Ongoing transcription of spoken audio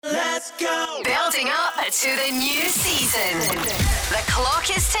Building up to the new season. The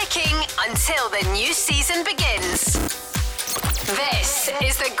clock is ticking until the new season begins. This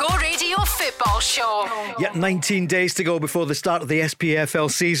is the Go Radio Football Show. Yeah, 19 days to go before the start of the SPFL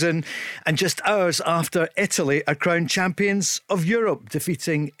season, and just hours after Italy are crowned champions of Europe,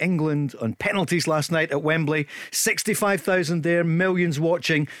 defeating England on penalties last night at Wembley. 65,000 there, millions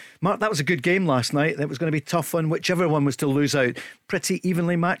watching. Mark, that was a good game last night. It was going to be a tough one, whichever one was to lose out. Pretty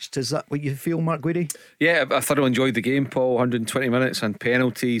evenly matched. Is that what you feel, Mark Guidi? Yeah, I thoroughly enjoyed the game, Paul. 120 minutes and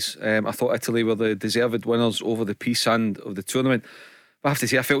penalties. I thought Italy were the deserved winners over the peace hand of the tournament. But I have to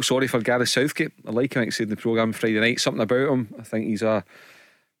say, I felt sorry for Gareth Southgate. I like him, like I said in the programme Friday night. Something about him. I think he's a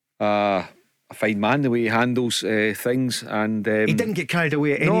fine man, the way he handles things. And he didn't get carried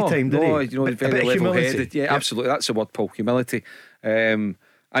away at any time, did he? You know, very level-headed. Yeah, absolutely. That's the word, Paul. Humility. And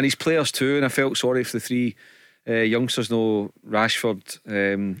his players too. And I felt sorry for the three youngsters,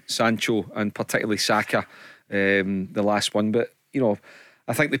 Rashford, Sancho, and particularly Saka, the last one. But you know,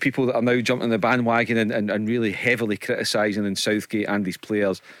 I think the people that are now jumping on the bandwagon and really heavily criticising in Southgate and his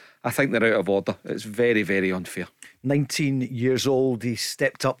players, I think they're out of order. It's very, very unfair. 19 years old, he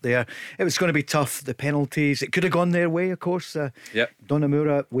stepped up there. It was going to be tough, the penalties. It could have gone their way, of course.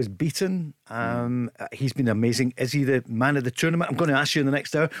 Donnarumma was beaten. He's been amazing. Is he the man of the tournament? I'm going to ask you in the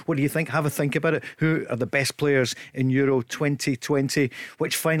next hour. What do you think? Have a think about it. Who are the best players in Euro 2020,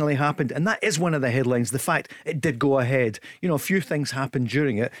 which finally happened? And that is one of the headlines, the fact it did go ahead. You know, a few things happened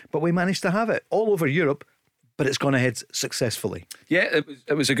during it, but we managed to have it all over Europe. But it's gone ahead successfully. Yeah,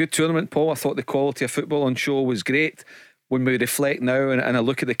 it was a good tournament, Paul. I thought the quality of football on show was great. When we reflect now and I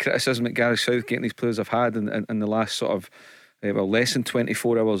look at the criticism that Gareth Southgate and these players have had in the last sort of less than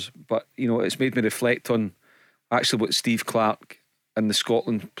 24 hours, but you know, it's made me reflect on actually what Steve Clarke and the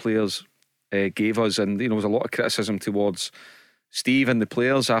Scotland players gave us. And you know, there was a lot of criticism towards Steve and the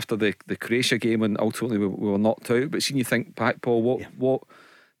players after the Croatia game, and ultimately we were knocked out. But seeing you think back, Paul, what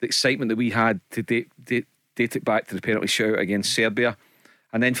the excitement that we had to date it back to the penalty shootout against Serbia,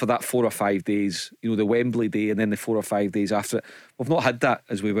 and then for that 4 or 5 days, you know, the Wembley day, and then the 4 or 5 days after it, we've not had that,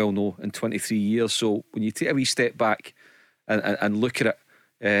 as we well know, in 23 years. So when you take a wee step back and look at it,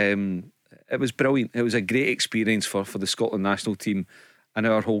 it was brilliant. It was a great experience for the Scotland national team and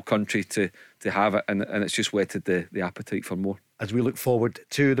our whole country to have it, and it's just whetted the appetite for more as we look forward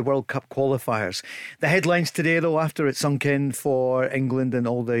to the World Cup qualifiers. The headlines today, though, after it sunk in for England and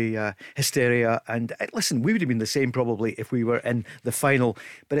all the hysteria, and listen, we would have been the same probably if we were in the final,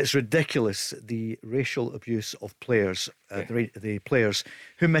 but it's ridiculous, the racial abuse of players, the players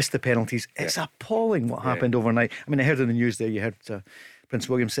who missed the penalties. It's appalling what happened overnight. I mean, I heard in the news there, you heard Prince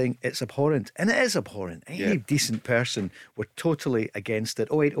William saying it's abhorrent, and it is abhorrent. Any decent person were totally against it.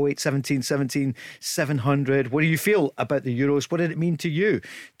 0808 17 17 700. What do you feel about the Euros? What did it mean to you?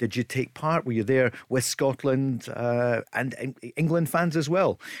 Did you take part? Were you there with Scotland and England fans as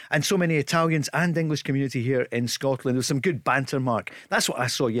well? And so many Italians and English community here in Scotland. There was some good banter, Mark. That's what I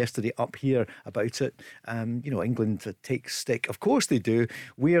saw yesterday up here about it. You know, England takes stick. Of course they do.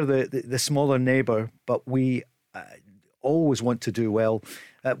 We are the smaller neighbour, but we always want to do well.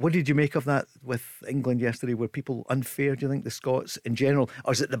 What did you make of that with England yesterday? Were people unfair, do you think, the Scots in general,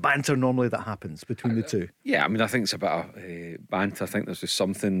 or is it the banter normally that happens between the two? Yeah, I mean, I think it's a bit of banter. I think there's just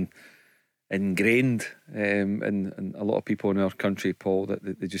something ingrained in a lot of people in our country, Paul,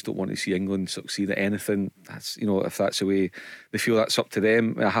 that they just don't want to see England succeed at anything. That's, you know, if that's the way they feel, that's up to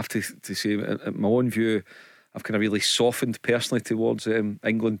them. I have to say, in my own view, I've kind of really softened personally towards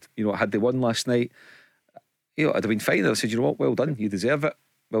England. You know, had they won last night, you know, I'd have been fine. I said, you know what, well done, you deserve it.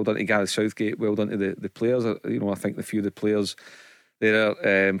 Well done to Gareth Southgate, well done to the players. You know, I think the few of the players there,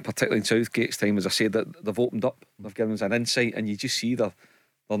 particularly in Southgate's time, as I said, that they've opened up, they've given us an insight, and you just see they're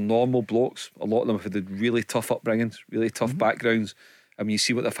normal blokes. A lot of them have had really tough upbringings, really tough backgrounds. I mean, you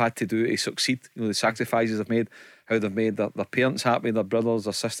see what they've had to do to succeed. You know, the sacrifices they've made, how they've made their parents happy, their brothers,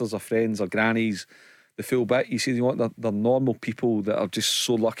 their sisters, their friends, their grannies, the full bit. You see, you know what, they're normal people that are just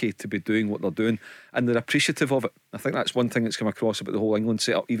so lucky to be doing what they're doing, and they're appreciative of it. I think that's one thing that's come across about the whole England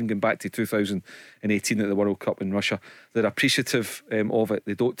setup, even going back to 2018 at the World Cup in Russia. They're appreciative of it.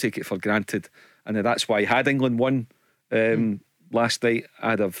 They don't take it for granted, and that's why, had England won last night,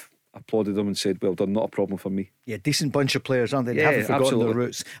 I'd have applauded them and said, well done, not a problem for me. Yeah, decent bunch of players, aren't they? They haven't forgotten their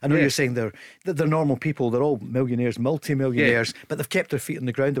roots. I know you're saying they're normal people, they're all millionaires, multi-millionaires, but they've kept their feet on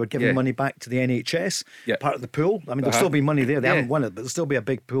the ground. They were giving money back to the NHS, part of the pool. I mean, there'll still be money there. They haven't won it, but there'll still be a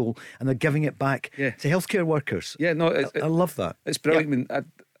big pool, and they're giving it back to healthcare workers. I love that. It's brilliant. I mean,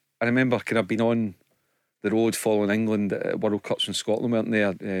 I remember kind of being on the road following England at World Cups in Scotland, weren't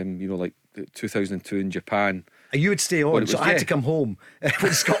there? You know, like 2002 in Japan. And you would stay on, so I had to come home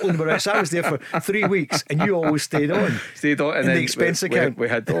when Scotland were out. So I was there for 3 weeks, and you always stayed on. Stayed on, and in then the expense account. We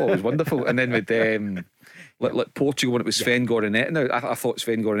had, it was wonderful. And then with like Portugal, when it was Sven Goran. Now I thought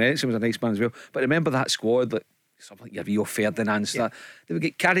Sven Goran was a nice man as well. But remember that squad, like something like your Rio Ferdinands, that they would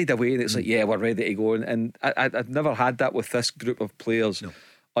get carried away, and it's like, we're ready to go. And I'd never had that with this group of players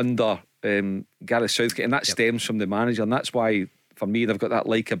under Gareth Southgate, and that stems from the manager, and that's why for me they've got that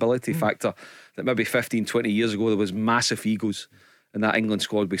likability factor that maybe 15-20 years ago there was massive egos in that England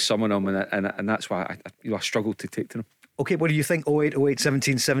squad with some of them, and that's why I struggled to take to them. Okay, what do you think? 08, 08,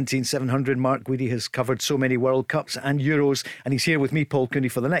 17, 17, 700. Mark Guidi has covered so many World Cups and Euros, and he's here with me, Paul Cooney,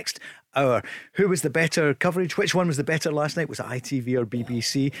 for the next hour. Who was the better coverage? Which one was the better last night? Was it ITV or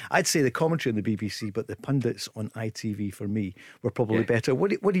BBC? I'd say the commentary on the BBC, but the pundits on ITV for me were probably better. What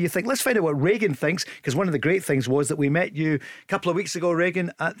do you think? Let's find out what Reagan thinks, because one of the great things was that we met you a couple of weeks ago,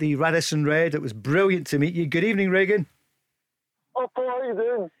 Reagan, at the Radisson Red. It was brilliant to meet you. Good evening, Reagan. Oh, Paul, how you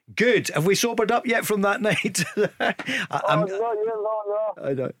doing? Good. Have we sobered up yet from that night?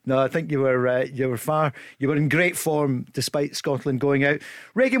 No, I think you were in great form despite Scotland going out.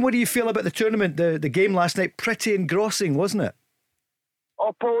 Reagan, what do you feel about the tournament? The game last night, pretty engrossing, wasn't it?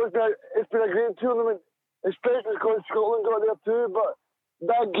 Oh, Paul, it's been a great tournament, especially because Scotland got there too. But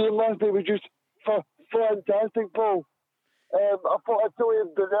that game last night was just fantastic, Paul. I thought Italy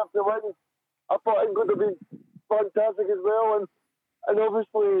deserved to win. I thought England would be fantastic as well, and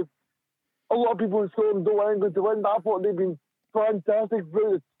obviously a lot of people in Scotland don't want England to win, but I thought they've been fantastic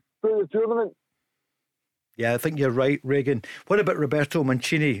through the tournament. Yeah, I think you're right, Reagan. What about Roberto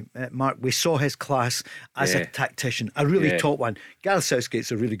Mancini, Mark? We saw his class as a tactician, a really top one. Gareth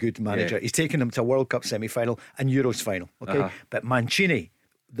Southgate's a really good manager. He's taken them to a World Cup semi-final and Euros final. Okay, but Mancini,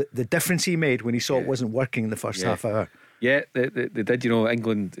 the difference he made when he saw it wasn't working in the first half hour. Yeah, they did.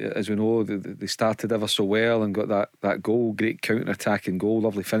 England, as we know, they started ever so well and got that goal, great counter-attacking goal,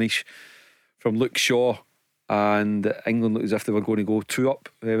 lovely finish from Luke Shaw, and England looked as if they were going to go 2 up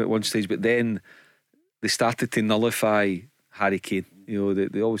at one stage, but then they started to nullify Harry Kane.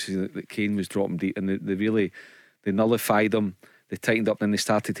 They obviously that Kane was dropping deep, and they nullified him. They tightened up, and they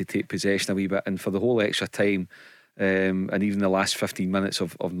started to take possession a wee bit, and for the whole extra time, and even the last 15 minutes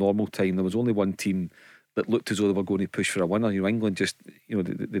of normal time, there was only one team that looked as though they were going to push for a winner. England just, they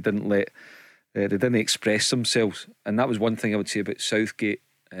didn't express themselves, and that was one thing I would say about Southgate.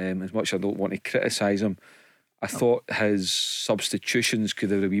 As much as I don't want to criticise him, I thought his substitutions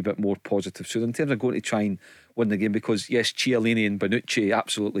could have been a wee bit more positive. So in terms of going to try and win the game, because yes, Chiellini and Bonucci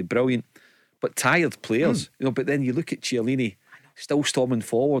absolutely brilliant, but tired players. But then you look at Chiellini still storming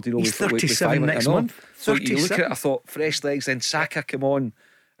forward. He's 37 next month. So you look at it, I thought fresh legs. Then Saka come on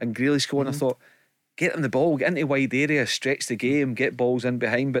and Grealish go on. I thought, get him the ball, get into wide area, stretch the game, get balls in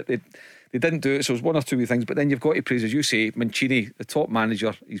behind, but they didn't do it. So it was one or two wee things. But then you've got to praise, as you say, Mancini, the top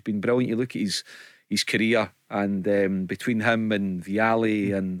manager. He's been brilliant. You look at his career, and between him and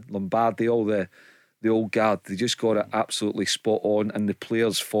Vialli and Lombardi, all the old guard, they just got it absolutely spot on, and the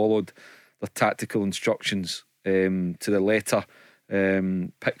players followed their tactical instructions to the letter.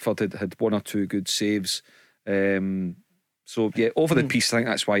 Pickford had one or two good saves. So yeah, over the piece, I think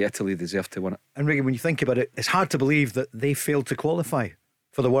that's why Italy deserved to win it. And Regan, when you think about it, it's hard to believe that they failed to qualify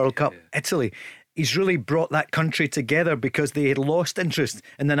for the World Cup. Italy, he's really brought that country together, because they had lost interest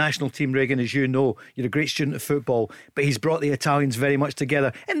in the national team. Regan, as you know, you're a great student of football, but he's brought the Italians very much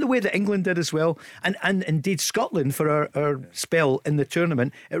together in the way that England did as well, and indeed Scotland for our spell in the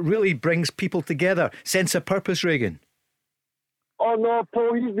tournament. It really brings people together. Sense of purpose, Regan. Oh no,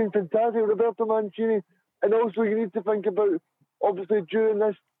 Paul, he's been fantastic, Roberto Mancini. And also you need to think about, obviously, during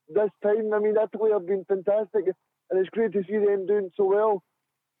this time, I mean, Italy have been fantastic, and it's great to see them doing so well.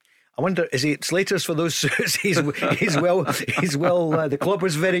 I wonder, is he at Slater's for those suits? He's well. The club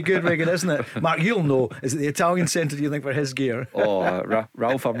was very good, Regan, isn't it? Mark, you'll know. Is it the Italian centre, do you think, for his gear?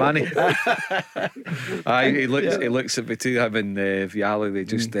 Ralph Armani. He looks at between him and Vialli. They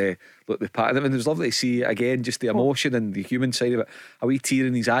just look the pattern. And it was lovely to see again just the emotion and the human side of it. A wee tear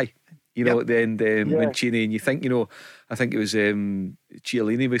in his eye. At the end, Mancini, and you think, I think it was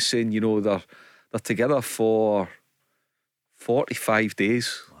Chiellini was saying, they're together for 45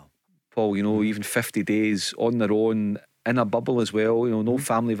 days. Wow. Paul, even 50 days on their own in a bubble as well. No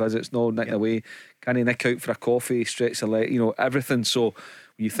family visits, no nicking away. Can he nick out for a coffee, stretch the leg, everything. So when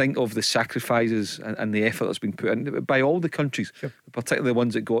you think of the sacrifices and the effort that's been put in by all the countries, particularly the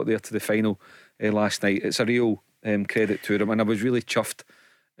ones that got there to the final last night, it's a real credit to them, and I was really chuffed.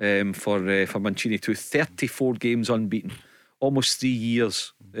 For Mancini too. 34 games unbeaten, almost 3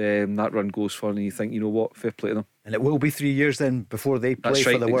 years that run goes for, and you think, what, fair play to them. And it will be 3 years then before they play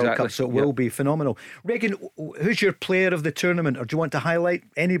for the World Cup, so it will be phenomenal. Regan, who's your player of the tournament, or do you want to highlight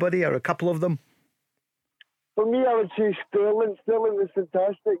anybody or a couple of them? For me, I would say Sterling. Sterling was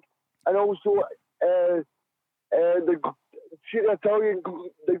fantastic, and also the Italian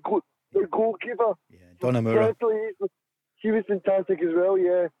the goalkeeper, Donnarumma. He was fantastic as well.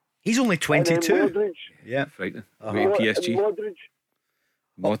 Yeah, he's only 22. Modric. Yeah, frightening. PSG.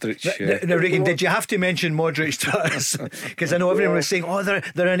 Modric. Now, Regan, did you have to mention Modric to us? Because I know everyone was saying, "Oh,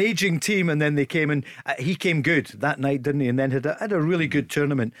 they're an aging team," and then they came and he came good that night, didn't he? And then had a really good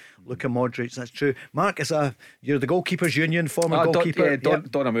tournament. Look at Modric, that's true. Mark, you're the goalkeepers union, former goalkeeper.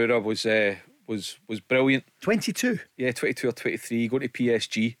 Donnarumma was brilliant. 22. Yeah, 22 or 23. Going to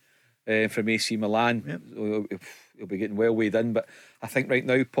PSG from AC Milan. Yep. He'll be getting well weighed in. But I think right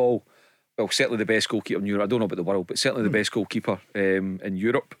now, Paul, well, certainly the best goalkeeper in Europe. I don't know about the world, but certainly the best goalkeeper in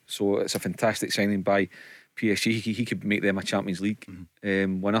Europe. So it's a fantastic signing by PSG. He could make them a Champions League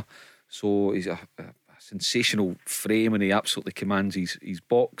winner. So he's a sensational frame, and he absolutely commands his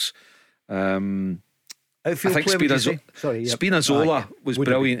box. I think Spinazzola was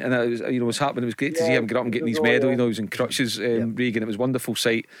brilliant, and it was happening. It was great to see him get up and getting his medal. He was in crutches, Regan. It was a wonderful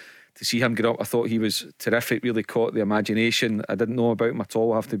sight to see him get up. I thought he was terrific. Really caught the imagination. I didn't know about him at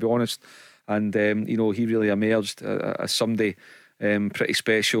all, I have to be honest. And he really emerged as somebody pretty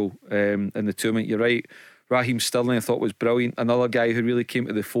special in the tournament. You're right. Raheem Sterling, I thought, was brilliant. Another guy who really came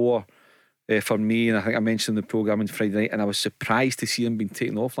to the fore for me, and I think I mentioned in the programme on Friday night, and I was surprised to see him being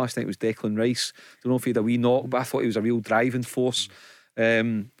taken off last night. It was Declan Rice. Don't know if he had a wee knock, but I thought he was a real driving force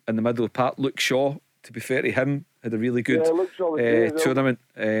in the middle of the park. Luke Shaw, to be fair to him, had a really good tournament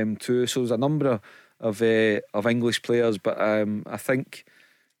too. So there's a number of English players, but I think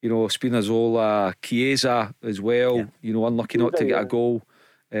Spinazzola, Chiesa as well. Unlucky not to get a goal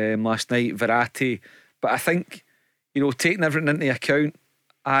last night. Verratti, but I think taking everything into account,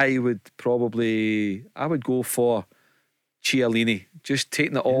 I would go for Chiellini. Just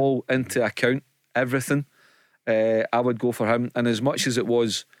taking it all into account, everything, I would go for him. And as much as it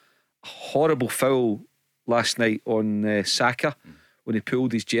was a horrible foul last night on Saka when he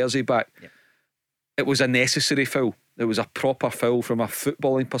pulled his jersey back, it was a necessary foul. It was a proper foul from a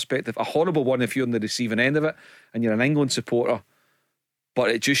footballing perspective. A horrible one if you're on the receiving end of it and you're an England supporter, but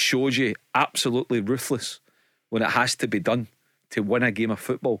it just shows you absolutely ruthless when it has to be done to win a game of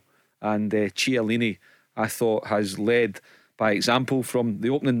football. And Chiellini, I thought, has led by example from the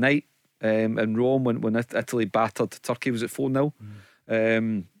opening night in Rome when Italy battered Turkey. Was it 4-0?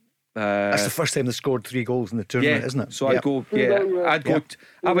 That's the first time they scored 3 goals in the tournament, isn't it? So I'd go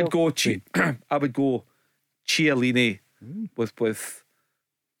Chiellini with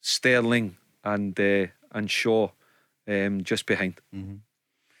Sterling and Shaw just behind.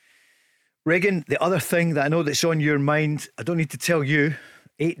 Regan, the other thing that I know that's on your mind, I don't need to tell you,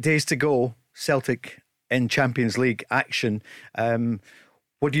 8 days to go, Celtic in Champions League action.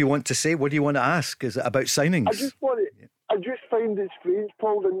 What do you want to say? What do you want to ask? Is it about signings? I just find it strange,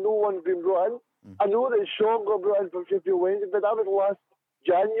 Paul, that no one's been brought in. I know that Shaw got brought in from Sheffield Wednesday, but that was last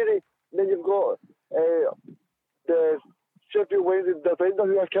January. Then you've got the Sheffield Wednesday defender,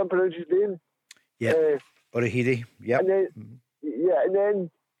 who I can't pronounce his name. Orihide. And then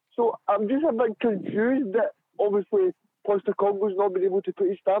so I'm just a bit confused that obviously Postecoglou's not been able to put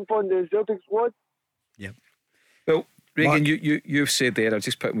his stamp on the Celtic squad. Well, Regan, you've said there, I'll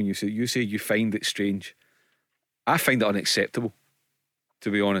just put when you say you find it strange. I find it unacceptable, to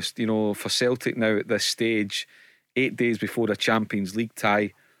be honest. For Celtic now at this stage, 8 days before the Champions League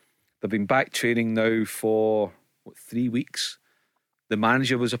tie, they've been back training now for 3 weeks. The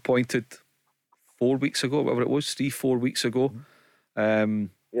manager was appointed 4 weeks ago, whatever it was, 3-4 weeks ago. And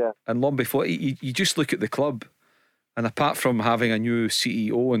long before, you just look at the club, and apart from having a new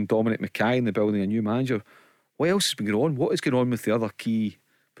CEO and Dominic Mackay in the building, a new manager, what else has been going on? What is going on with the other key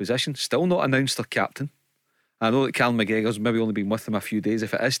positions? Still not announced their captain. I know that Callum McGregor's maybe only been with them a few days,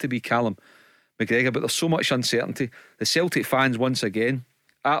 if it is to be Callum McGregor, but there's so much uncertainty. The Celtic fans once again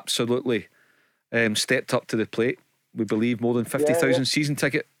absolutely stepped up to the plate. We believe more than 50,000 season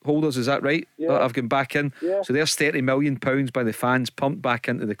ticket holders, is that right? That have gone back in. So there's £30 million by the fans pumped back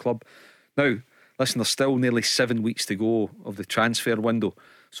into the club. Now, listen, there's still nearly 7 weeks to go of the transfer window,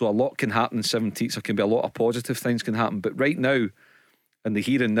 so a lot can happen in 17th. There can be a lot of positive things can happen, but right now, in the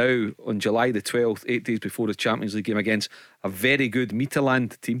here and now, on July the 12th, 8 days before the Champions League game against a very good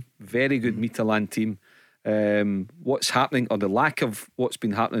Midtjylland team, what's happening, or the lack of what's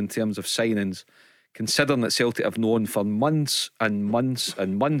been happening in terms of signings, considering that Celtic have known for months and months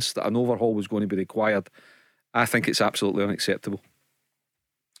and months that an overhaul was going to be required, I think it's absolutely unacceptable.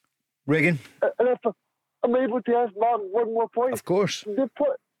 Regan? I'm able to ask Mark one more point. Of course. The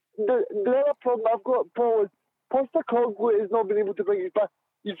other problem I've got, Paul, is Postecoglou has not been able to bring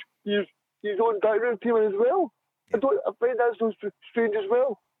his own background team in as well. I find that so strange as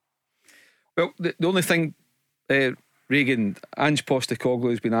well. Well, the only thing, Reagan, Ange Postecoglou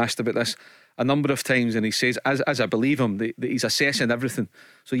has been asked about this a number of times, and he says, as I believe him, that he's assessing everything.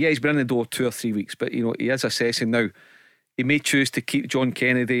 So yeah, he's been in the door 2 or 3 weeks, but he is assessing now. He may choose to keep John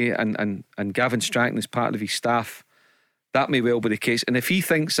Kennedy and Gavin Stratton as part of his staff. That may well be the case, and if he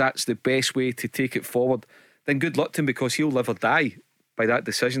thinks that's the best way to take it forward, then good luck to him, because he'll live or die by that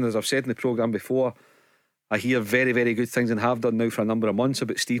decision. As I've said in the programme before, I hear very, very good things, and have done now for a number of months,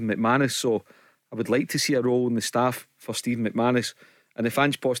 about Stephen McManus. So I would like to see a role in the staff for Stephen McManus. And if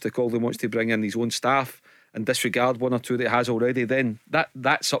Ange Postecoglou wants to bring in his own staff and disregard 1 or 2 that he has already, then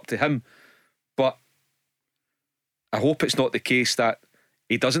that's up to him. But I hope it's not the case that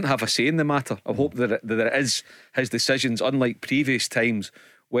he doesn't have a say in the matter. I hope that it is his decisions, unlike previous times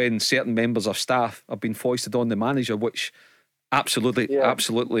when certain members of staff have been foisted on the manager, which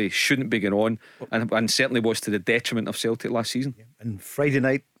absolutely shouldn't be going on, and certainly was to the detriment of Celtic last season. And Friday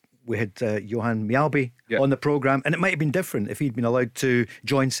night we had Johan Mjällby on the programme, and it might have been different if he'd been allowed to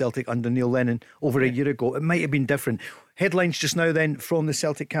join Celtic under Neil Lennon over a year ago. It might have been different. Headlines just now then from the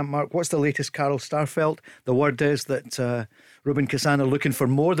Celtic camp, Mark. What's the latest, Carol Starfelt? The word is that Ruben Cassan are looking for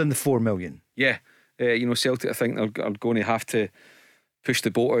more than the 4 million. Yeah, Celtic, I think, are going to have to push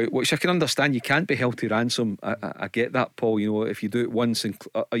the boat out, which I can understand. You can't be held to ransom. I get that, Paul. If you do it once and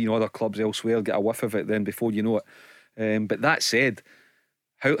other clubs elsewhere get a whiff of it, then before you know it. But that said,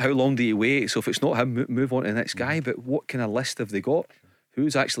 how long do you wait? So if it's not him, move on to the next guy. But what kind of list have they got?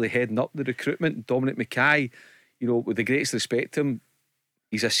 Who's actually heading up the recruitment? Dominic Mackay, with the greatest respect to him,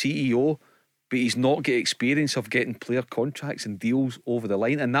 he's a CEO, but he's not got experience of getting player contracts and deals over the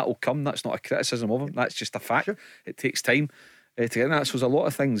line, and that will come. That's not a criticism of him, that's just a fact. It takes time to get that. So there's a lot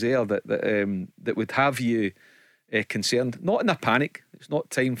of things there that would have you concerned. Not in a panic. It's not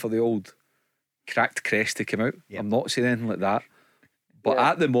time for the old cracked crest to come out. I'm not saying anything like that. But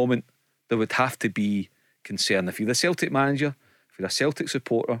at the moment, there would have to be concern. If you're the Celtic manager, if you're a Celtic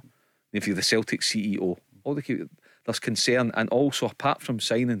supporter, if you're the Celtic CEO, there's concern. And also, apart from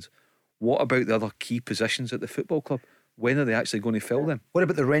signings, what about the other key positions at the football club? When are they actually going to fill them? What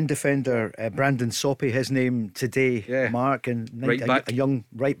about the Rennes defender, Brandon Soppy? His name today, Mark, and a young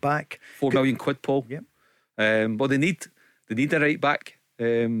right back. £4 million, Paul. Well, they need a right back.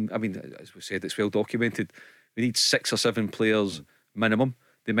 As we said, it's well documented. We need 6 or 7 players minimum.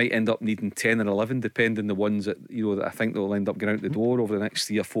 They might end up needing 10 or 11, depending the ones that that I think they'll end up getting out the door over the next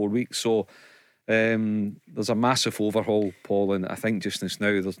 3 or 4 weeks. So there's a massive overhaul, Paul, and I think just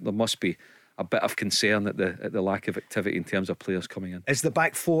now there must be a bit of concern at the lack of activity in terms of players coming in. Is the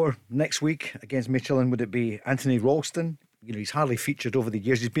back 4 next week against Michelin? Would it be Anthony Ralston? He's hardly featured over the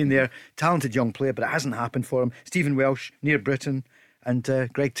years. He's been there, talented young player, but it hasn't happened for him. Stephen Welsh, Near Britain, and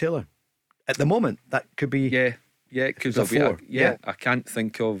Greg Taylor. At the moment, that could be because I can't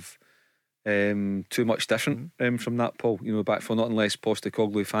think of too much different from that, Paul. Back for, not unless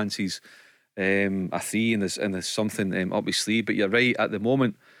Postecoglou fancies a 3 and there's something up his sleeve. But you're right, at the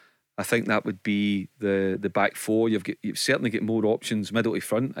moment I think that would be the back 4. You've certainly got more options middle to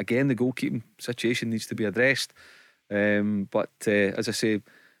front. Again, the goalkeeping situation needs to be addressed, but as I say,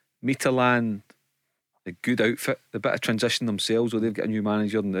 Midtjylland, a good outfit, a bit of transition themselves, where they've got a new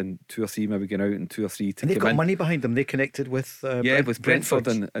manager and 2 or 3 maybe going out and 2 or 3 to and they've come got in. Money behind them. They connected with Brentford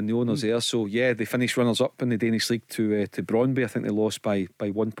and the owners there. So they finished runners up in the Danish league to Brøndby. I think they lost by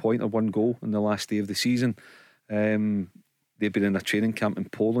 1 point or 1 goal on the last day of the season. They've been in a training camp in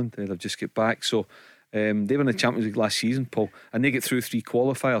Poland. They've just got back. So they were in the Champions League last season, Paul, and they get through 3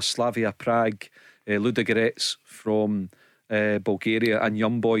 qualifiers: Slavia Prague, Ludogorets from Bulgaria, and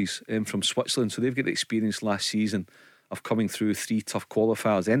Young Boys from Switzerland. So they've got the experience last season of coming through 3 tough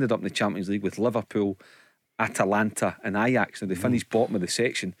qualifiers. They ended up in the Champions League with Liverpool, Atalanta and Ajax. Now they finished bottom of the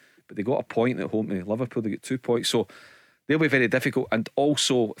section, but they got a point at home to Liverpool. They got 2 points, so they'll be very difficult. And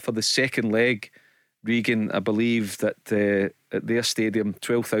also for the second leg, Regan, I believe that at their stadium,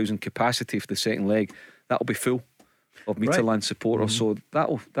 12,000 capacity for the second leg, that'll be full of Midtjylland supporters. So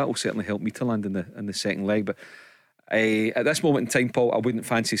that'll certainly help Midtjylland in the second leg. But at this moment in time, Paul, I wouldn't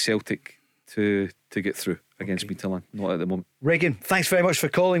fancy Celtic to get through against Midtjylland. Not at the moment. Regan, thanks very much for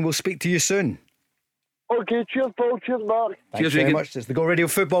calling. We'll speak to you soon. Okay, cheers, Paul. Cheers, Mark. Thanks very much. It's the Go Radio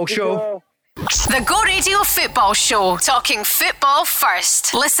Football Show. The Go Radio Football Show, talking football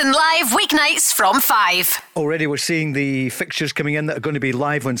first. Listen live weeknights from 5. Already we're seeing the fixtures coming in that are going to be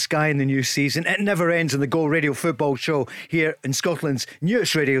live on Sky in the new season. It never ends in the Go Radio Football Show here in Scotland's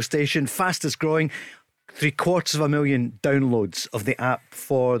newest radio station, fastest growing. 750,000 downloads of the app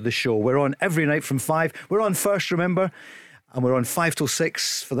for the show. We're on every night from 5. We're on first, remember, and we're on 5 till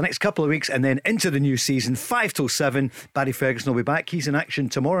 6 for the next couple of weeks, and then into the new season 5 till 7. Barry Ferguson will be back. He's in action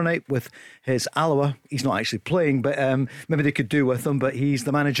tomorrow night with his Alloa. He's not actually playing, but maybe they could do with him. But he's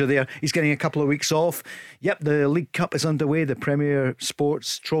the manager there. He's getting a couple of weeks off. Yep, the League Cup is underway, the Premier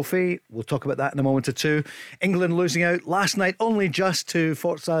Sports Trophy. We'll talk about that in a moment or two. England losing out last night only just to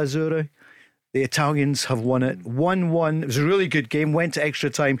Forza Azzurri. The Italians have won it 1-1. It was a really good game. Went to extra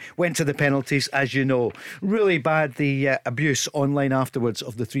time, went to the penalties, as you know. Really bad, the abuse online afterwards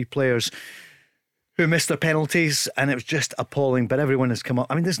of the 3 players who missed their penalties, and it was just appalling. But everyone has come up.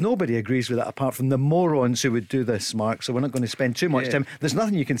 I mean, there's nobody agrees with that apart from the morons who would do this, Mark. So we're not going to spend too much time. There's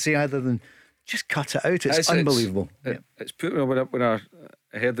nothing you can say other than just cut it out. It's unbelievable. It's put me when I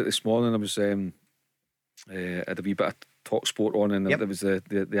heard it this morning. I was had a wee bit of Talk Sport on, and there was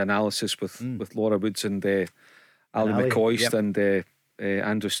the analysis with Laura Woods and Ali McCoist, and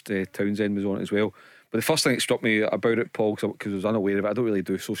Andrews Townsend was on it as well. But the first thing that struck me about it, Paul, because I was unaware of it, I don't really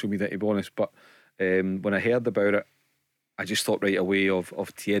do social media, to be honest, but when I heard about it, I just thought right away of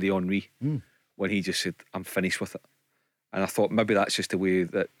Thierry Henry when he just said, "I'm finished with it." And I thought maybe that's just the way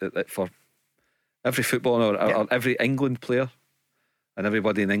that for every footballer or every England player and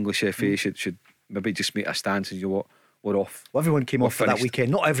everybody in the English FA should maybe just make a stance and, you know what, we're off. Well, everyone came off for that weekend.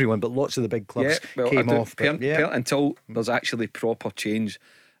 Not everyone, but lots of the big clubs came off. Until there's actually proper change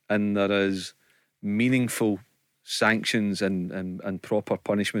and there is meaningful sanctions and proper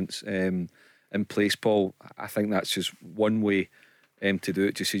punishments in place, Paul, I think that's just one way to do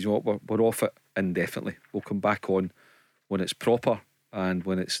it. Just says, you know what, we're off it indefinitely. We'll come back on when it's proper and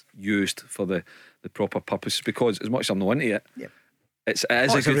when it's used for the proper purposes. Because as much as I'm not into it, it's a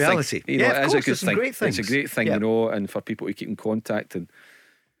good reality. Thing. You know, it is a good thing. It's a great thing, you know, and for people to keep in contact and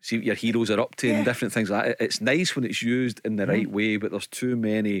see what your heroes are up to and different things like that. It's nice when it's used in the right way, but there's too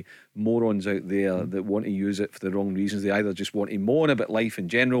many morons out there that want to use it for the wrong reasons. They either just want to moan about life in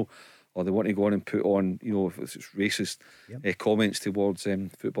general, or they want to go on and put on, you know, if it's racist comments towards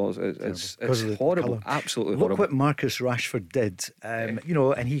footballers. It's horrible, absolutely horrible. Look what Marcus Rashford did, you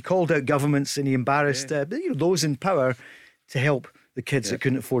know, and he called out governments and he embarrassed those in power to help the kids that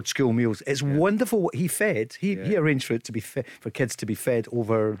couldn't afford school meals. It's wonderful what he fed. He arranged for it to be for kids to be fed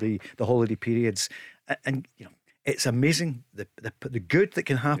over the holiday periods, and you know, it's amazing the good that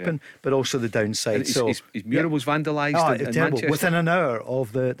can happen, but also the downside. So his mural was vandalised in Manchester within an hour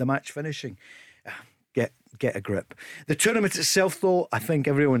of the match finishing. Get a grip. The tournament itself, though, I think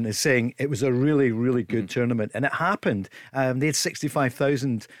everyone is saying it was a really, really good tournament, and it happened. They had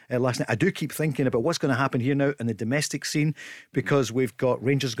 65,000 last night. I do keep thinking about what's going to happen here now in the domestic scene, because we've got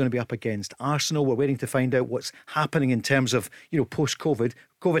Rangers going to be up against Arsenal. We're waiting to find out what's happening in terms of, you know, post-COVID.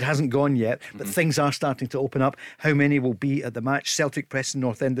 COVID hasn't gone yet, but things are starting to open up. How many will be at the match? Celtic Preston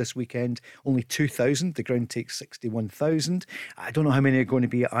North End this weekend, only 2,000. The ground takes 61,000. I don't know how many are going to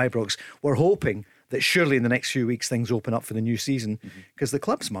be at Ibrox. We're hoping that surely in the next few weeks things open up for the new season, because the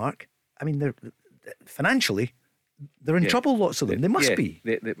clubs, Mark, I mean, they're financially they're in trouble. Lots of them. They must be.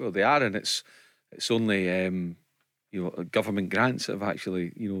 They are, and it's only you know, government grants that have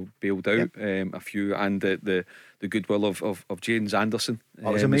actually, you know, bailed out a few, and the goodwill of James Anderson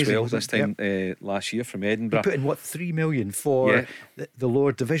was amazing, as well this time last year from Edinburgh. He put in what, 3 million for the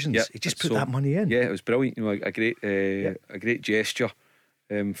lower divisions. He just put that money in. Yeah, it was brilliant. You know, a great gesture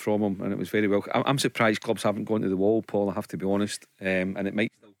from him, and it was very well. I'm surprised clubs haven't gone to the wall, Paul, I have to be honest, and it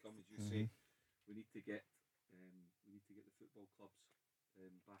might still come, as you say. We need to get the football clubs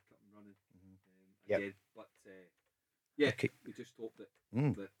back up and running again. But we just hope that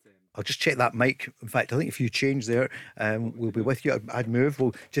I'll just check that mic. In fact, I think if you change there, we'll be with you. I'd move.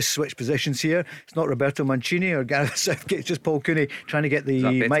 We'll just switch positions here. It's not Roberto Mancini or Gareth Southgate. It's just Paul Cooney trying to get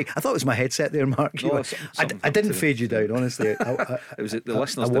the mic. I thought it was my headset there, Mark. No, I didn't fade you down, honestly. It was the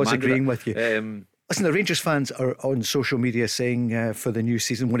listeners. I was agreeing with you. Listen, the Rangers fans are on social media saying for the new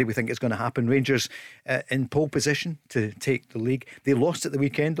season, what do we think is going to happen? Rangers in pole position to take the league. They lost at the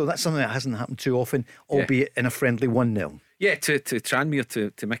weekend, though. That's something that hasn't happened too often, albeit in a friendly 1-0. Yeah, to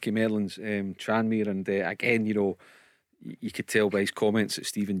Tranmere, to Mickey Merlin's Tranmere, and again, you know, you could tell by his comments that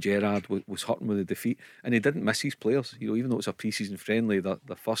Steven Gerrard was hurting with the defeat, and he didn't miss his players. You know, even though it's a pre-season friendly, the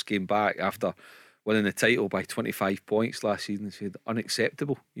first game back after winning the title by 25 points last season, he said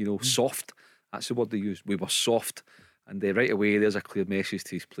unacceptable. You know, soft. That's the word they used. We were soft, and right away there's a clear message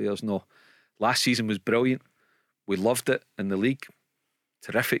to his players. No, last season was brilliant. We loved it in the league,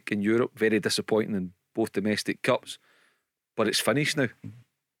 terrific in Europe, very disappointing in both domestic cups. But it's finished now.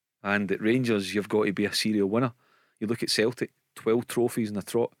 And at Rangers, you've got to be a serial winner. You look at Celtic, 12 trophies in a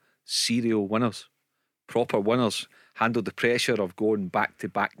trot, serial winners. proper winners handled the pressure of going back to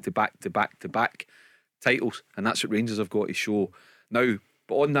back to back to back to back titles, and that's what Rangers have got to show now.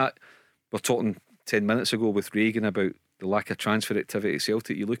 But on that, we're talking 10 minutes ago with Reagan about the lack of transfer activity at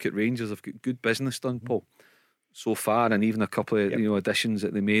Celtic. You look at Rangers, have got good business done, Paul, so far, and even a couple of additions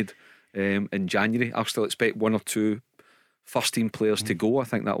that they made in January. I'll still expect one or two first team players to go. I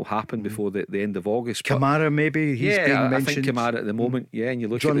think that will happen before the end of August. Kamara, maybe he's being mentioned. I think Kamara at the moment, and you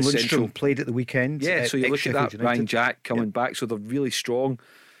look John at the Lundstrom central played at the weekend. So you look at that, United. Ryan Jack coming back, so they're really strong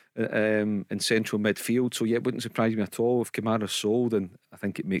in central midfield. So it wouldn't surprise me at all if Kamara's sold, and I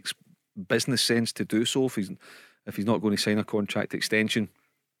think it makes business sense to do so if he's not going to sign a contract extension.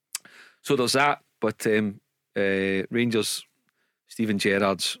 So there's that. But Rangers, Steven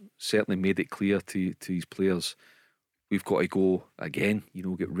Gerrard's certainly made it clear to his players, we've got to go again,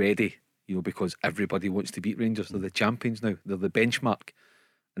 get ready, because everybody wants to beat Rangers. They're the champions now, they're the benchmark,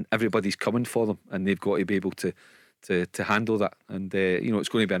 and everybody's coming for them, and they've got to be able to handle that. And it's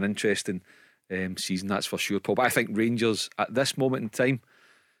going to be an interesting season, that's for sure, Paul. But I think Rangers at this moment in time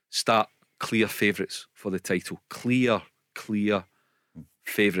start clear favourites for the title. Clear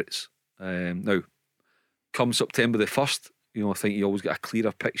favourites. Now, come September the 1st, I think you always get a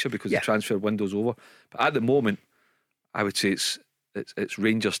clearer picture because the transfer window's over. But at the moment, I would say it's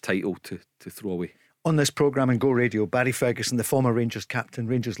Rangers' title to throw away. On this programme in Go Radio, Barry Ferguson, the former Rangers captain,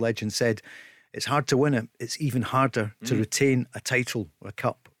 Rangers legend, said it's hard to win it. It's even harder to retain a title or a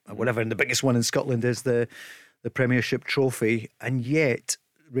cup or whatever. And the biggest one in Scotland is the Premiership trophy. And yet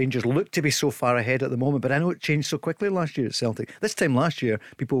Rangers look to be so far ahead at the moment, but I know it changed so quickly last year at Celtic. This time last year,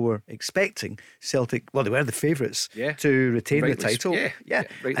 people were expecting Celtic, well, they were the favourites to retain the title.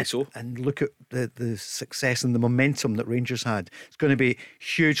 Rightly so. And look at the success and the momentum that Rangers had. It's going to be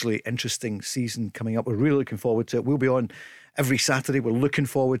hugely interesting season coming up. We're really looking forward to it. We'll be on every Saturday. We're looking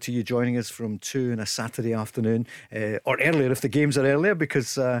forward to you joining us from 2 on a Saturday afternoon, or earlier if the games are earlier,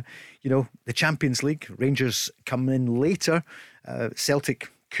 because the Champions League, Rangers come in later. Celtic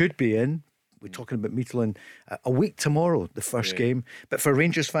could be in. We're talking about Midtjylland a week tomorrow, the first game. But for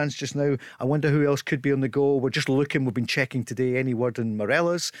Rangers fans just now, I wonder who else could be on the go. We're just looking, we've been checking today. Any word on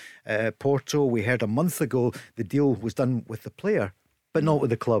Morelos? Porto, we heard a month ago the deal was done with the player, but not with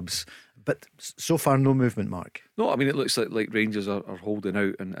the clubs. But so far, no movement, Mark. No, I mean, it looks like Rangers are holding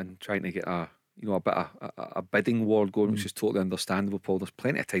out and trying to get a bit of a bidding war going, which is totally understandable, Paul. There's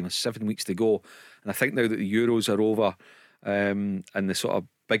plenty of time. There's 7 weeks to go. And I think now that the Euros are over, and the sort of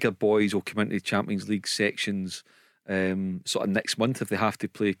bigger boys will come into the Champions League sections sort of next month if they have to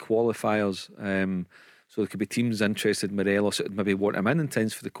play qualifiers. So there could be teams interested in Morelos that maybe want him in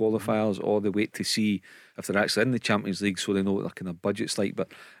times for the qualifiers, or they wait to see if they're actually in the Champions League so they know what their kind of budget's like. But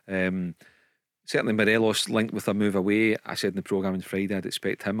certainly Morelos linked with a move away. I said in the programme on Friday I'd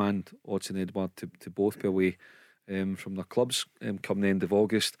expect him and Odsonne Edouard to both be away from their clubs come the end of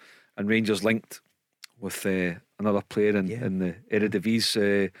August. And Rangers linked with another player in the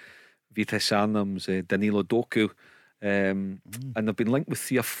Eredivisie, Vitesse Arnhem's Danilo Doku, and they've been linked with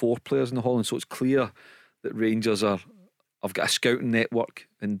 3 or 4 players in the Holland. So it's clear that Rangers have got a scouting network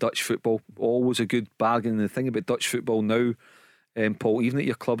in Dutch football. Always a good bargain. And the thing about Dutch football now, Paul, even at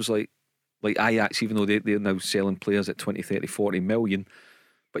your clubs like Ajax, even though they're now selling players at 20, 30, 40 million,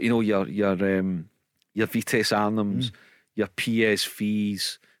 but your Vitesse Arnhems, your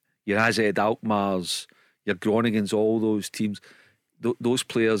PSVs, your AZ Alkmaars, your Groningens, all those teams, those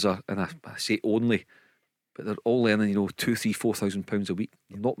players are, and I say only, but they're all earning £2,000-4,000 a week.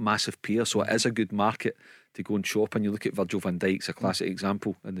 They're not massive payers, so it is a good market to go and shop. And you look at Virgil van Dijk's a classic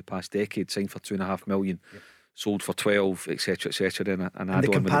example in the past decade, signed for £2.5 million, sold for 12, etc., and the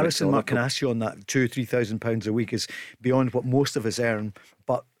comparison, Mark, can I ask you on that? £2,000-3,000 a week is beyond what most of us earn.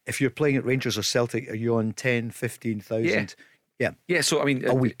 But if you're playing at Rangers or Celtic, are you on 10,000-15,000? Yeah, so I mean,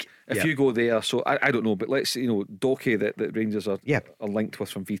 a week. If you go there, so I don't know, but let's Doke that Rangers are linked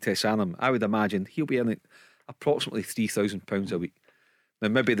with from Vitesse Arnhem, I would imagine he'll be earning approximately £3,000 a week. Now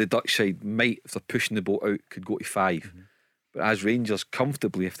maybe the Dutch side might, if they're pushing the boat out, could go to 5. But as Rangers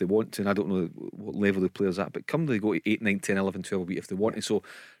comfortably, if they want to, and I don't know what level the players at, but comfortably go to 8, 9, 10, 11, 12 a week if they want to. So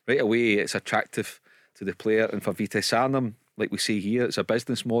right away it's attractive to the player. And for Vitesse Arnhem, like we say here, it's a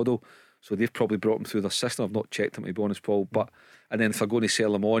business model. So they've probably brought him through their system. I've not checked him, to be honest, Paul. But and then if they're going to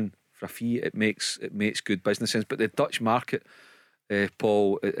sell him on for a fee, it makes good business sense. But the Dutch market,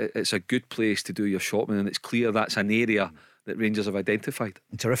 Paul, it's a good place to do your shopping, and it's clear that's an area that Rangers have identified.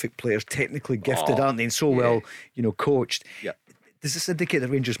 And terrific players, technically gifted, aren't they? And so well, coached. Yeah. Does this indicate that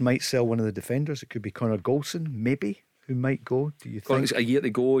Rangers might sell one of the defenders? It could be Connor Golson, maybe, who might go. Do you think? It's a year to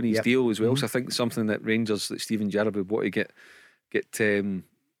go in his deal as well. So I think something that Rangers, that Steven Gerrard would want to get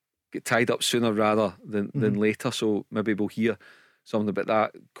get tied up sooner rather than later. So maybe we'll hear something about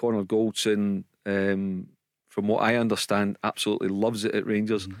that. Connor Goldson, from what I understand, absolutely loves it at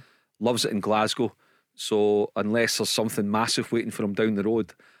Rangers, loves it in Glasgow. So unless there's something massive waiting for him down the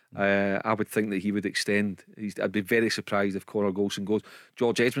road, I would think that he would extend. I'd be very surprised if Connor Goldson goes.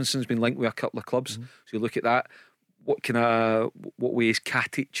 George Edmondson's been linked with a couple of clubs, so you look at that. What way is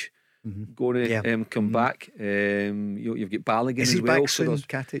Katic going to come back? You've got Balogun is as he well. Back soon,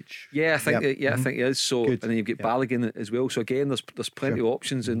 Katic? Yeah, I think I think he is. So Good. and then you've got Balogun as well. So again, there's plenty of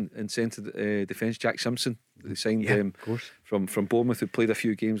options in centre defence. Jack Simpson, they signed of course, from Bournemouth, who played a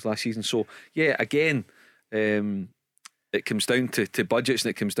few games last season. So yeah, again, it comes down to budgets,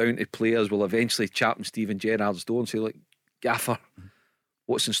 and it comes down to players will eventually chap in Steven Gerrard's door and say, like, Gaffer,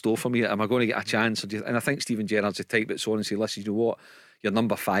 what's in store for me? Am I going to get a chance? And I think Steven Gerrard's the type that's on and say, listen, you know what, you're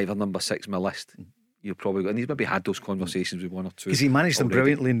number 5 or number 6 on my list. You'll probably go, and he's maybe had those conversations with one or two, because he managed them already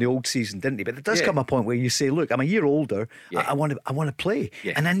brilliantly in the old season, didn't he? But there does come a point where you say, look, I'm a year older, I want to play,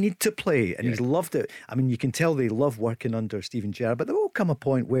 and I need to play, and he's loved it. I mean, you can tell they love working under Steven Gerrard, but there will come a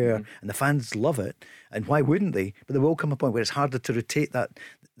point where, and the fans love it, and why wouldn't they? But there will come a point where it's harder to rotate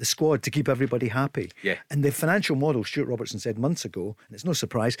the squad to keep everybody happy. And the financial model, Stuart Robertson said months ago, and it's no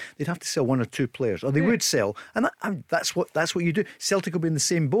surprise, they'd have to sell 1 or 2 players, or they would sell, and that's what you do. Celtic will be in the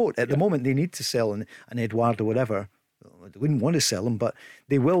same boat at the moment. They need to sell an Eduardo, whatever. They wouldn't want to sell him, but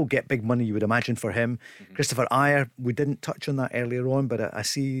they will get big money, you would imagine, for him. Christopher Ayer, we didn't touch on that earlier on, but I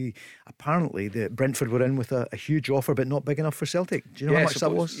see apparently that Brentford were in with a huge offer, but not big enough for Celtic. Do you know how much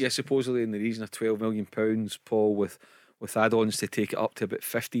that was? Yeah, supposedly in the region of £12 million, Paul, with add-ons to take it up to about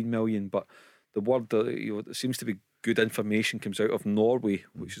 15 million. But the word that there seems to be good information comes out of Norway,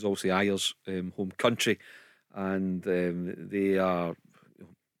 which is obviously Ayer's home country, and they are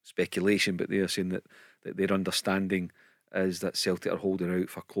speculation, but they are saying that their understanding is that Celtic are holding out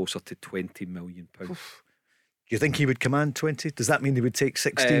for closer to £20 million. Do you think he would command 20? Does that mean they would take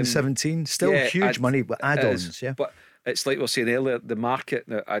 16, 17? Still huge money, but add-ons, But it's like we were saying earlier, the market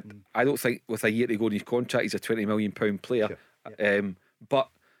now, I don't think with a year to go in his contract he's a £20 million player. But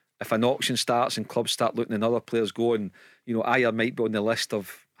if an auction starts and clubs start looking and other players going, Ayer might be on the list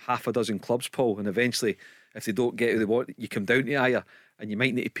of half a dozen clubs, Paul, and eventually if they don't get who they want, you come down to Ayer and you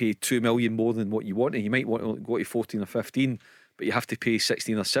might need to pay 2 million more than what you want, and you might want to go to 14 or 15, but you have to pay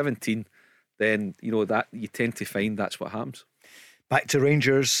 16 or 17. Then that you tend to find that's what happens. Back to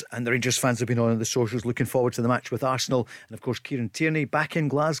Rangers, and the Rangers fans have been on the socials looking forward to the match with Arsenal, and of course Kieran Tierney back in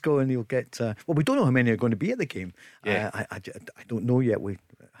Glasgow, and he'll get we don't know how many are going to be at the game. I don't know yet. It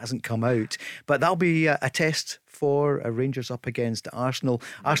hasn't come out, but that'll be a test for Rangers up against Arsenal.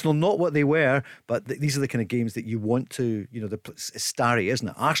 Arsenal not what they were, but these are the kind of games that you want to, it's starry, isn't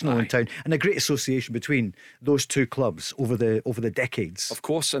it? Arsenal in town, and a great association between those two clubs over the decades. Of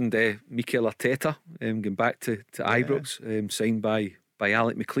course, and Mikel Arteta going back to Ibrox, signed by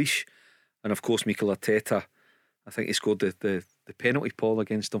Alec McLeish, and of course Mikel Arteta, I think he scored the penalty, Paul,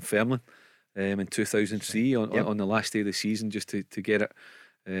 against Dunfermline in 2003 on the last day of the season, just to get it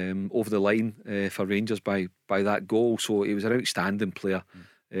over the line for Rangers by that goal. So he was an outstanding player.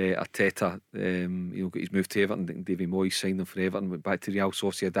 Arteta, got his move to Everton. David Moyes signed him for Everton, went back to Real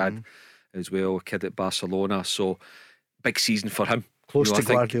Sociedad as well, a kid at Barcelona. So big season for him. Close to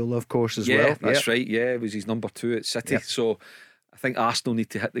Guardiola, of course, as well. That's right. Yeah, it was his number 2 at City. So I think Arsenal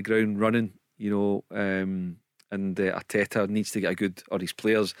need to hit the ground running, and Arteta needs to get his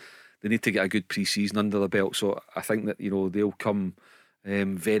players, they need to get a good pre-season under the belt. So I think that they'll come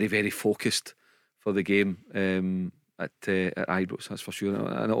very, very focused for the game at Ibrox, that's for sure,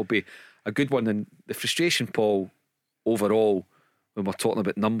 and it'll be a good one. And the frustration, Paul, overall, when we're talking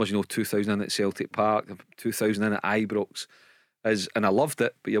about numbers, 2,000 in at Celtic Park, 2,000 in at Ibrox, and I loved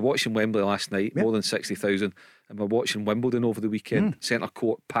it, but you're watching Wembley last night, more than 60,000, and we're watching Wimbledon over the weekend, centre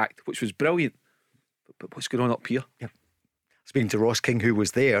court packed, which was brilliant, but what's going on up here? Speaking to Ross King, who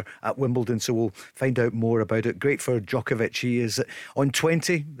was there at Wimbledon, so we'll find out more about it. Great for Djokovic. He is on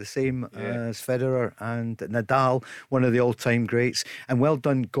 20, the same as Federer and Nadal, one of the all-time greats. And well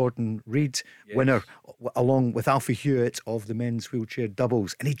done, Gordon Reid, winner along with Alfie Hewitt of the men's wheelchair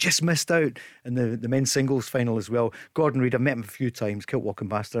doubles. And he just missed out in the men's singles final as well. Gordon Reid, I've met him a few times, Kiltwalk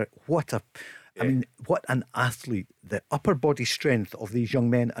Ambassador. I mean, what an athlete. The upper body strength of these young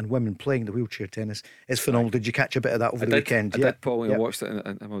men and women playing the wheelchair tennis is phenomenal. Did you catch a bit of that over the weekend? I did, Paul, and I watched it,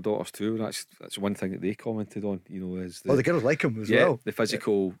 and my daughters too. That's one thing that they commented on, is the girls like him as well. The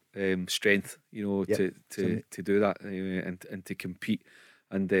physical strength, to do that and to compete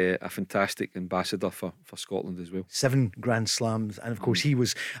and a fantastic ambassador for Scotland as well. 7 Grand Slams, and of course he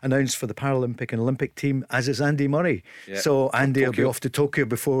was announced for the Paralympic and Olympic team, as is Andy Murray. So Andy will be off to Tokyo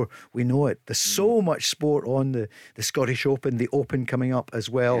before we know it. There's so much sport on the Scottish Open, the Open coming up as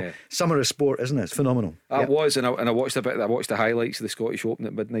well. Summer of sport, isn't it? It's phenomenal. It was, and I watched a bit. I watched the highlights of the Scottish Open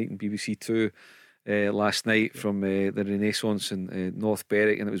at midnight in BBC Two last night from the Renaissance in North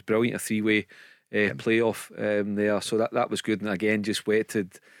Berwick, and it was brilliant. A 3-way playoff there, so that was good, and again just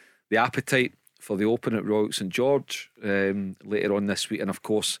whetted the appetite for the Open at Royal St George later on this week. And of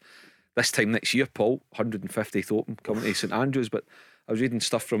course this time next year, Paul, 150th Open coming to St Andrews. But I was reading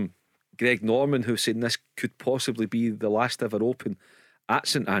stuff from Greg Norman, who's saying this could possibly be the last ever Open at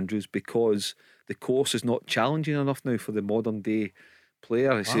St Andrews because the course is not challenging enough now for the modern day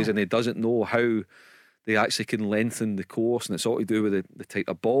player. He says, and he doesn't know how they actually can lengthen the course, and it's all to do with the type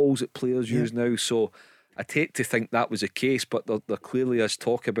of balls that players use now. So I'd hate to think that was the case, but there clearly is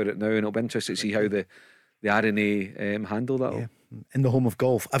talk about it now, and it'll be interesting to see how the RNA handle that. In the home of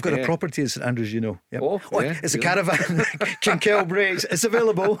golf. I've got a property in St Andrews, you know. It's a caravan. Kinkell Breaks. It's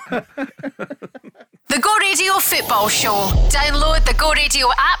available. The Go Radio Football Show. Download the Go Radio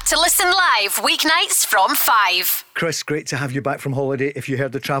app to listen live weeknights from 5. Chris, great to have you back from holiday. If you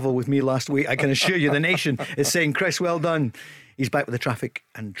heard the travel with me last week, I can assure you the nation is saying, Chris, well done. He's back with the traffic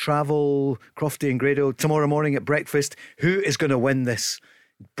and travel. Crofty and Grado tomorrow morning at breakfast. Who is going to win this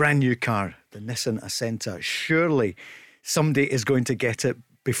brand new car, the Nissan Ascenta? Surely somebody is going to get it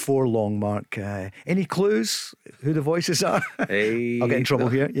before long, Mark. Any clues who the voices are? I'll get in trouble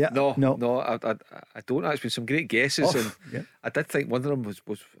here. No. I don't. It's been some great guesses, and I did think one of them was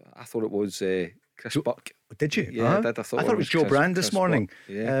I thought it was Chris Buck. Did you? Yeah, I did. I thought it was Joe Brand this morning.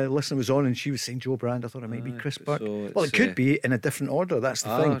 Yeah. Listener was on and she was saying Joe Brand. I thought it might be Chris Buck. Well, it could be in a different order. That's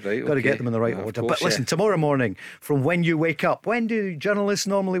the thing. Right, got to get them in the right order. But listen, tomorrow morning, from when you wake up, when do journalists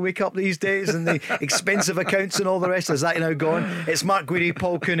normally wake up these days, and the expensive accounts and all the rest? Is that now gone? It's Mark Guidi,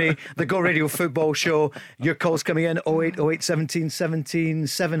 Paul Cooney, the Go Radio Football Show. Your calls coming in 0808 17 17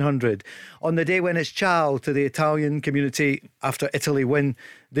 700 on the day when it's ciao to the Italian community after Italy win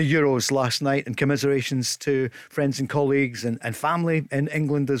the Euros last night, and commiserations to friends and colleagues and family in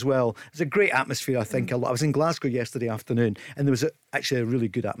England as well. It was a great atmosphere, I think. I was in Glasgow yesterday afternoon, and there was actually a really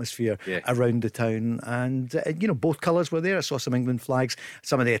good atmosphere around the town, and both colours were there. I saw some England flags,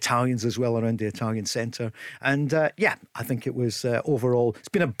 some of the Italians as well around the Italian centre, and I think it was overall, it's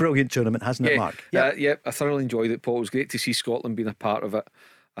been a brilliant tournament, hasn't it, Mark? I thoroughly enjoyed it, Paul. It was great to see Scotland being a part of it.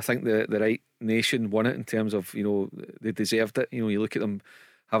 I think the right nation won it in terms of, they deserved it. You look at them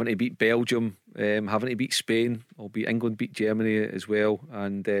having to beat Belgium, having to beat Spain, albeit England beat Germany as well,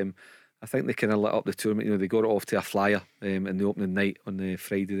 and I think they kind of lit up the tournament. They got it off to a flyer in the opening night on the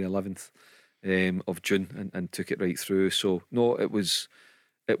Friday the 11th of June and took it right through. So no, it was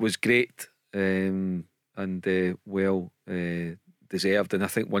great and well deserved. And I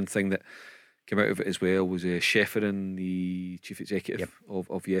think one thing that came out of it as well was Shefferin, the chief executive of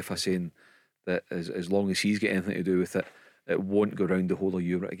UEFA, saying that as long as he's got anything to do with it, it won't go round the whole of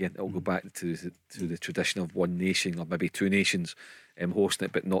Europe again. It'll go back to the tradition of one nation, or maybe two nations hosting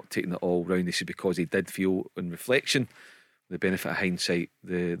it, but not taking it all round. This is because he did feel, in reflection, the benefit of hindsight,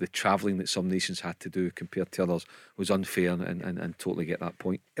 the travelling that some nations had to do compared to others was unfair, and totally get that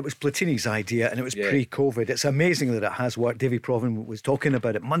point. It was Platini's idea, and it was pre-COVID. It's amazing that it has worked. Davy Provan was talking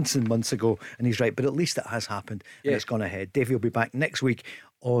about it months and months ago, and he's right, but at least it has happened and it's gone ahead. Davy will be back next week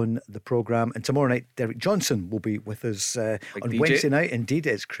on the programme, and tomorrow night Derek Johnson will be with us on DJ. Wednesday night. Indeed,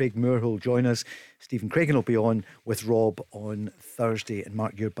 it's Craig Moore who'll join us. Stephen Craigan will be on with Rob on Thursday, and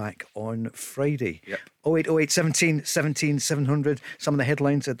Mark, you're back on Friday. 0808 17 17 700. Some of the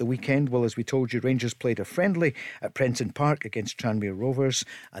headlines at the weekend. Well, as we told you, Rangers played a friendly at Prenton Park against Tranmere Rovers,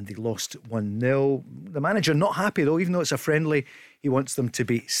 and they lost 1-0. The manager not happy though, even though it's a friendly. He wants them to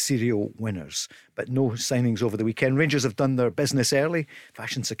be serial winners. But no signings over the weekend. Rangers have done their business early.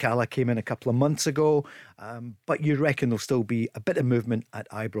 Fashion Sakala came in a couple of months ago. But you reckon there'll still be a bit of movement at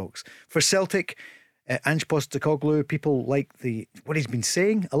Ibrox. For Celtic, Ange Postecoglou, people like what he's been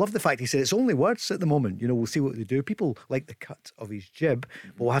saying. I love the fact he said it's only words at the moment. We'll see what they do. People like the cut of his jib,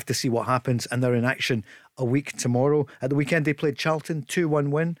 but we'll have to see what happens. And they're in action a week tomorrow. At the weekend, they played Charlton, 2-1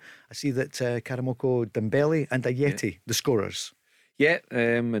 win. I see that Karamoko Dembele and Ayeti, the scorers.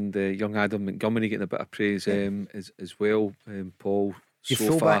 And young Adam Montgomery getting a bit of praise as well. Paul, Your so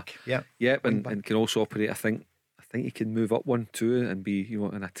fullback, far, and can also operate. I think he can move up 1-2 and be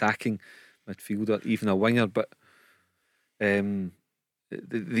an attacking midfielder, even a winger. But the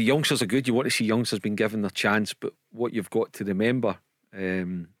youngsters are good. You want to see youngsters being given their chance, but what you've got to remember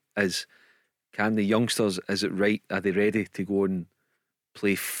is, can the youngsters, is it right? Are they ready to go and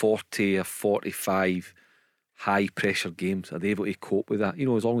play 40 or 45 high pressure games? Are they able to cope with that?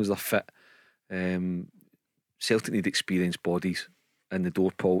 As long as they're fit. Celtic need experienced bodies in the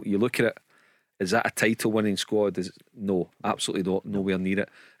door, Paul. You look at it, is that a title winning squad? No, absolutely not, nowhere near it.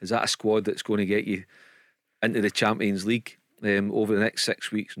 Is that a squad that's going to get you into the Champions League over the next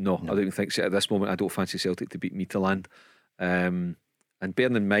 6 weeks? No, I don't even think so. At this moment, I don't fancy Celtic to beat Midtjylland. And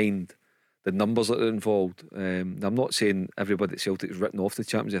bearing in mind the numbers that are involved, I'm not saying everybody at Celtic is written off the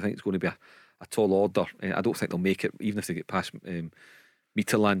Champions. I think it's going to be a tall order. I don't think they'll make it, even if they get past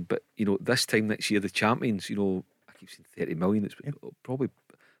Midtjylland. But this time next year, the champions, I keep saying 30 million.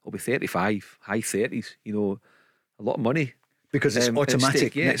 It'll be 35, high 30s. A lot of money. Because it's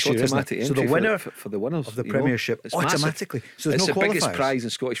automatic next year, automatic isn't it? So the winner for the winners of the Premiership automatically. Massive. So there's it's no the biggest qualifiers. prize in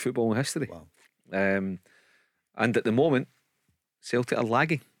Scottish football history. Wow. And at the moment, Celtic are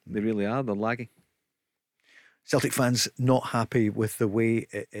lagging. They really are. They're lagging. Celtic fans not happy with the way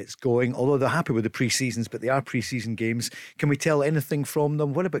it's going, although they're happy with the pre-seasons, but they are pre-season games. Can we tell anything from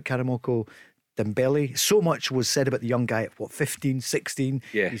them? What about Karamoko Dembele? So much was said about the young guy at 15, 16.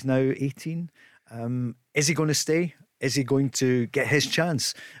 Yeah. He's now 18. Is he going to stay? Is he going to get his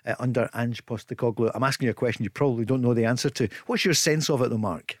chance under Ange Postecoglou? I'm asking you a question you probably don't know the answer to. What's your sense of it, though,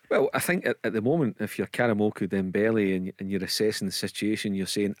 Mark? Well, I think at the moment, if you're Karamoko Dembele and you're assessing the situation, you're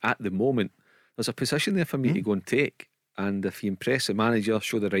saying at the moment there's a position there for me to go and take. And if you impress the manager,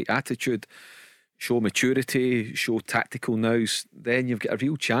 show the right attitude, show maturity, show tactical nous, then you've got a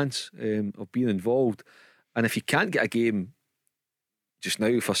real chance of being involved. And if you can't get a game just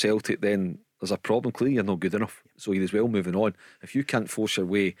now for Celtic, then there's a problem. Clearly you're not good enough, so you're as well moving on. If you can't force your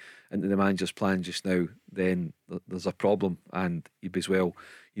way into the manager's plan just now, then there's a problem, and you'd be as well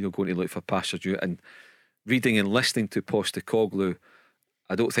going to look for pasture due. And reading and listening to Postecoglou,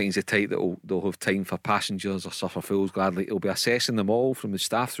 I don't think he's the type that they'll have time for passengers or suffer fools gladly. He'll be assessing them all, from the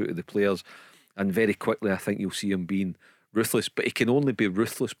staff through to the players, and very quickly I think you'll see him being ruthless. But he can only be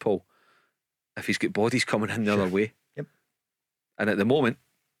ruthless, Paul, if he's got bodies coming in the other way. Yep. And at the moment,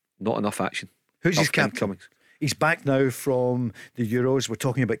 not enough action. Who's his captain? He's back now from the Euros. We're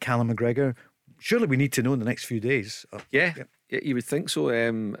talking about Callum McGregor. Surely we need to know in the next few days. Yeah, you would think so. I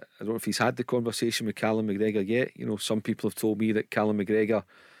don't know if he's had the conversation with Callum McGregor yet. Some people have told me that Callum McGregor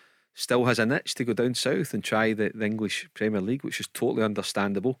still has an itch to go down south and try the English Premier League, which is totally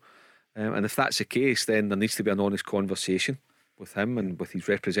understandable. And if that's the case, then there needs to be an honest conversation with him and with his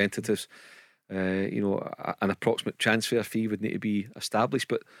representatives. An approximate transfer fee would need to be established,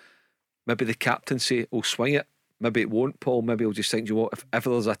 but maybe the captaincy will swing it. Maybe it won't, Paul. Maybe he'll just think, if ever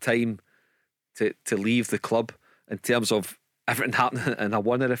there's a time to leave the club in terms of everything happening and a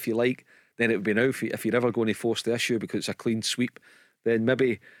winner, if you like, then it would be now. If you're ever going to force the issue because it's a clean sweep, then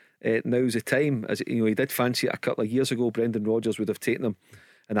maybe now's the time. As he did fancy it a couple of years ago. Brendan Rodgers would have taken him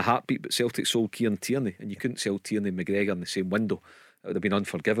in a heartbeat, but Celtic sold Kieran Tierney, and you couldn't sell Tierney and McGregor in the same window. It would have been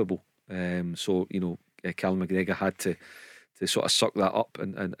unforgivable. So Callum McGregor had to sort of suck that up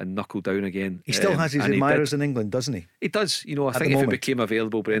and knuckle down again. He still has his admirers in England, doesn't he? He does. I think if it became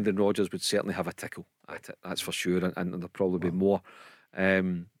available, Brendan Rodgers would certainly have a tickle at it. That's for sure, and there'll probably be more.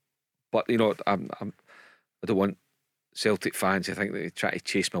 But I don't want Celtic fans to think that they try to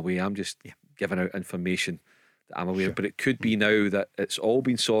chase my way. I'm just giving out information that I'm aware of. But it could be now that it's all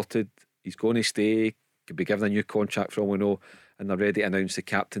been sorted. He's going to stay, could be given a new contract for all we know, and they're ready to announce the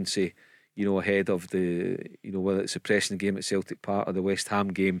captaincy ahead of the whether it's the Preston game at Celtic Park or the West Ham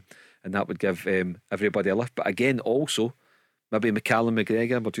game, and that would give everybody a lift. But again, also maybe Callum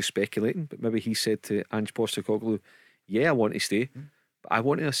McGregor, we're just speculating, but maybe he said to Ange Postecoglou, I want to stay, but I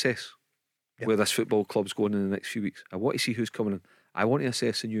want to assess where this football club's going in the next few weeks. I want to see who's coming in. I want to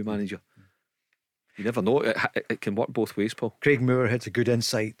assess a new manager. You never know. It can work both ways, Paul. Craig Moore had a good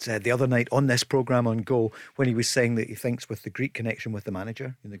insight the other night on this programme on Go, when he was saying that he thinks with the Greek connection with the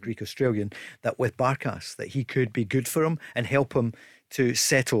manager, the Greek Australian, that with Barkas, that he could be good for him and help him to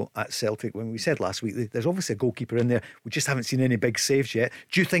settle at Celtic. When we said last week, there's obviously a goalkeeper in there. We just haven't seen any big saves yet.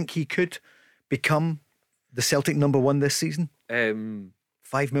 Do you think he could become the Celtic number one this season? £5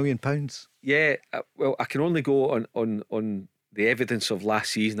 million? Yeah, well, I can only go on the evidence of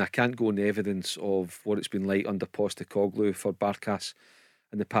last season. I can't go on the evidence of what it's been like under Postecoglou for Barkas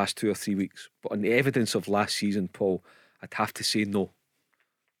in the past 2 or 3 weeks. But on the evidence of last season, Paul, I'd have to say no.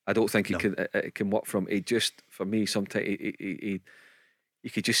 I don't think it can work from it. Just for me, sometimes you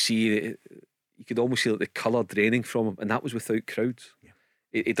could just see, you could almost see like the colour draining from him, and that was without crowds.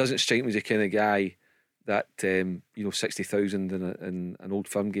 It doesn't strike me as the kind of guy that 60,000 in an Old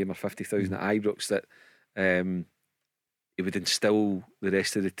Firm game or 50,000 at Ibrox, that he would instill the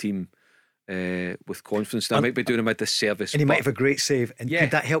rest of the team with confidence. And I might be doing him a disservice. And he might have a great save. And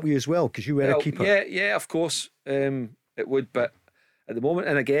could that help you as well? Because you were a keeper. Yeah, of course. It would. But at the moment,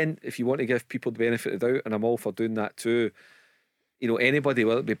 and again, if you want to give people the benefit of the doubt, and I'm all for doing that too, anybody,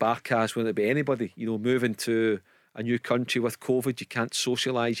 whether it be Barkas, whether it be anybody, moving to a new country with COVID, you can't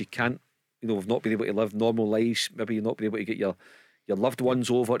socialise, you can't, we've not been able to live normal lives. Maybe you're not been able to get your loved ones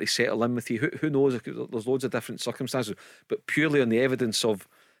over to settle in with you. Who knows? There's loads of different circumstances. But purely on the evidence of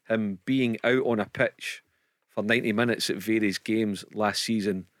him being out on a pitch for 90 minutes at various games last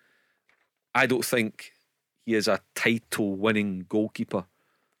season, I don't think he is a title-winning goalkeeper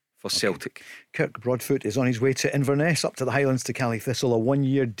for Celtic. Kirk Broadfoot is on his way to Inverness, up to the Highlands to Cally Thistle, a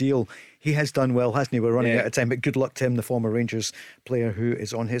 1-year deal. He has done well, hasn't he? We're running out of time, but good luck to him, the former Rangers player who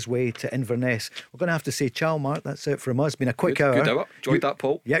is on his way to Inverness. We're going to have to say ciao, Mark. That's it from us. It's been a quick hour. Good hour. Enjoyed that,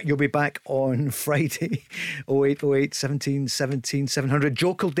 Paul. Yeah, you'll be back on Friday. 0808 17 17 700.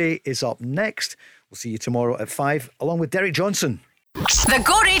 Jokel Day is up next. We'll see you tomorrow at 5, along with Derek Johnson. The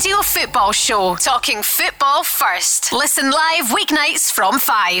Go Radio Football Show, talking football first. Listen live weeknights from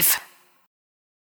 5.